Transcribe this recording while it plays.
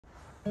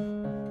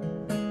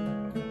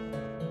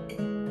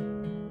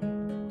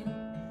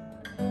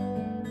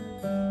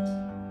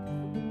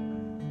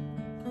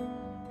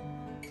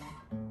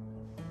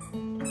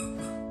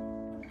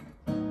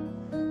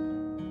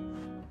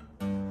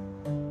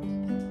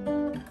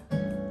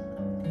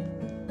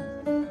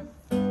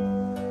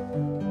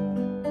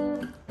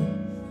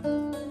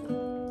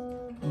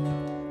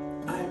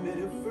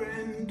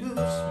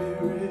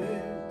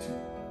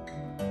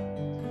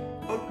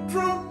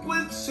Drunk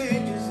with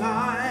sage's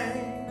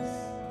eyes,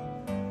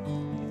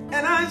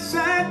 and I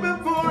sat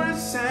before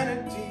his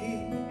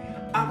sanity.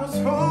 I was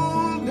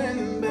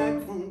holding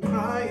back from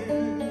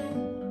crying.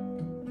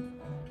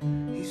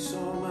 He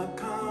saw my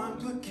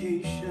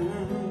complication,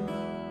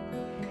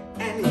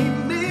 and he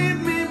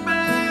made me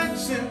back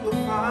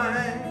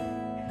simplified.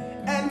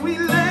 And we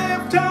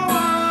left how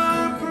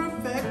our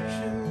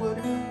perfection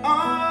would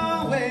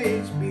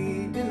always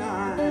be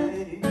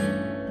denied.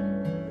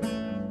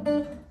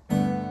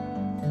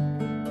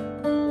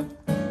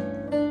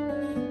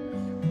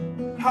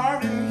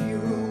 Heart and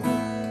hue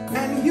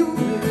and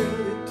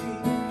humility,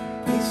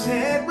 he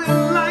said,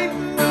 will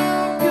lighten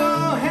up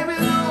your heavy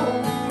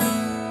load.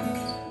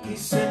 He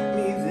sent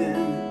me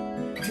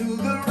then to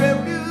the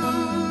refuge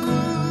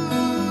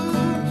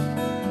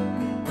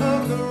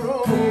of the road.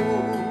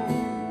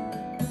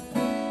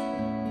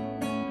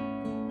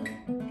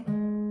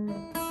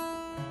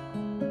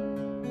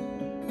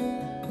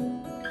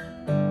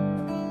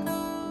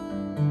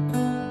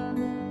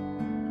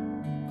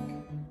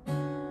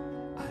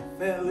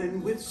 Fell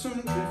in with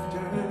some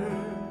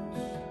drifters,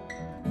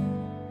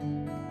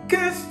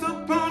 cast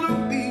upon a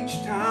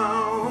beach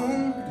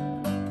town,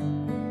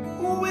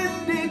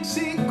 with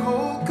Dixie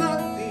cold cut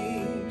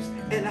thieves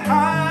and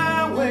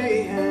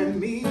highway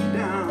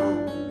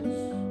hand-me-downs.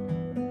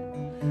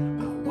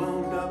 I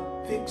wound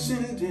up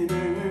fixing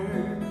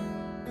dinner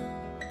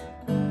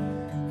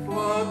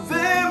for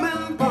them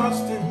in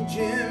Boston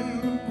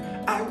Gym.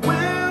 I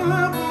well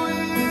up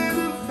with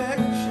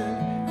affection,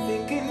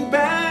 thinking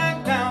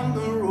back down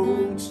the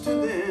roads to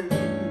then.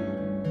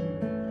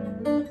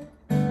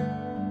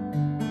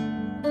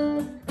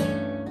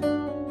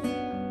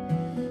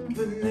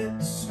 The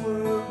nets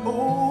were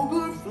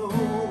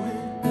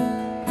overflowing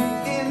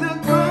in the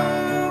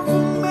Gulf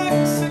of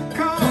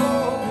Mexico.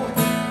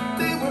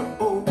 They were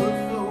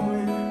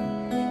overflowing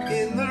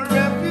in the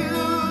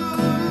refuge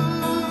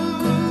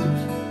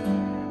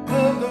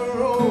of the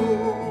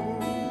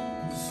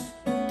roads.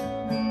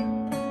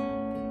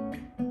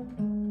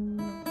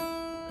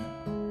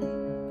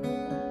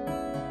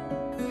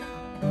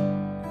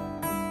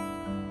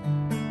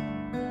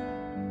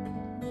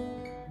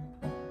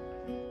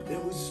 There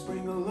was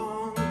spring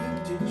along the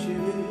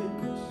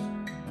ditches.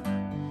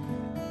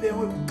 There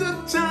were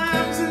good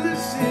times in the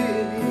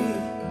city.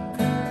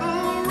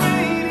 Oh,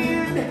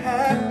 radiant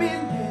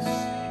happiness.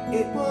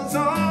 It was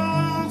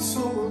all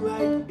so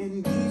light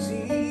and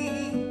easy,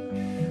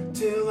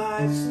 till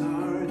I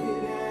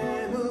started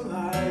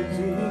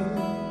analyzing.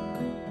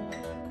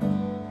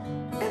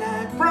 And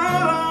I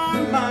brought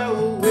on my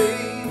old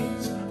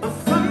ways. A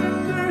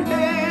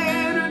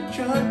thunderhead of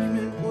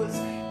judgment was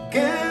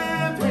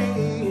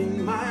gathering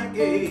in my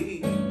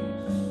gaze.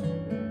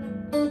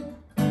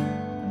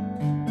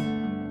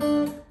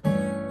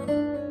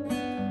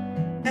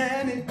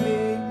 And it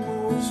made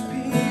most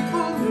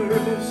people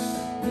nervous.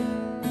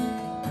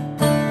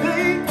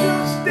 They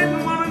just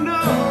didn't want to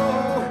know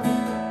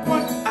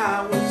what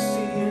I was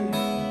seeing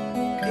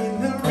in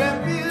the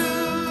refuge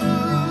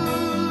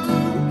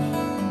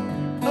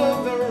of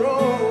the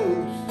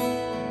roads.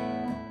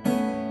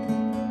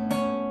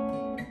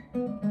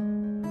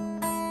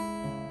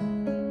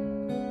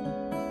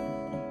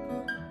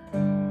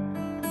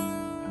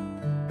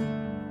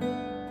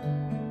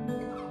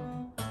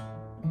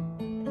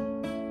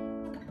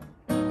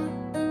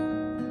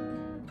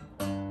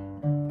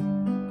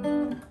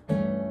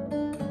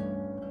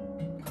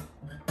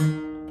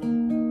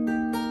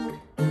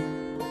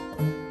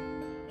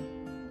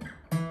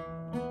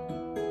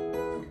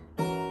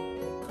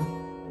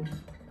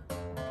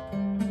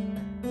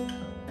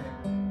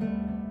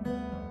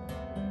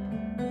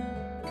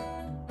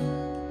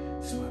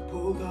 So I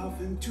pulled off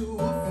into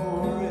a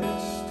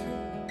forest,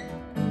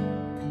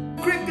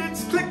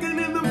 crickets clicking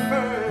in the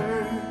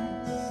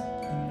ferns.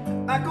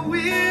 Like a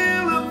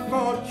wheel of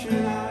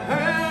fortune, I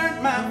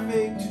heard my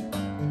fate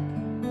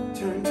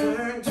turn,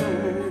 turn,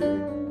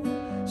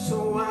 turn.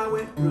 So I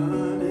went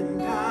running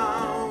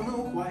down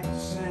a white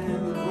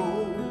sand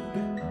road.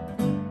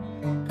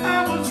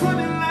 I was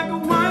running like a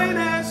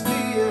white-ass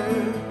deer,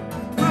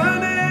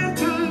 running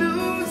to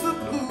lose the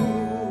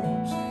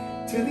blues,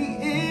 till the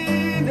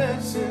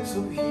innocence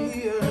of here.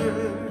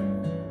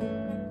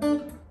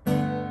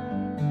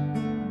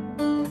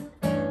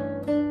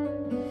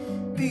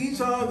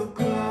 These are the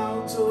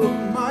clouds of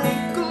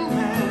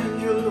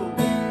Michelangelo,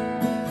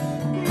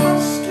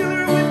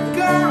 muscular with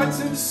gods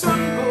and sun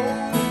gold.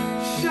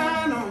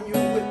 Shine on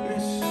your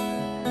witness,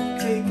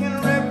 taking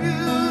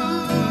refuge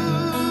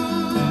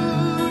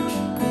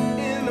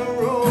in the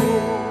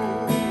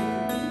road.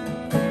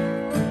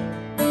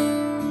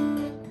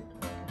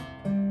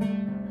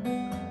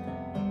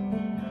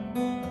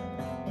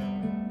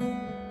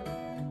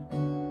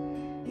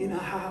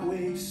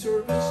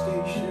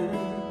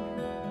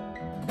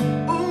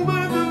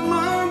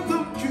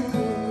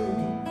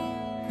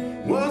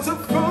 was a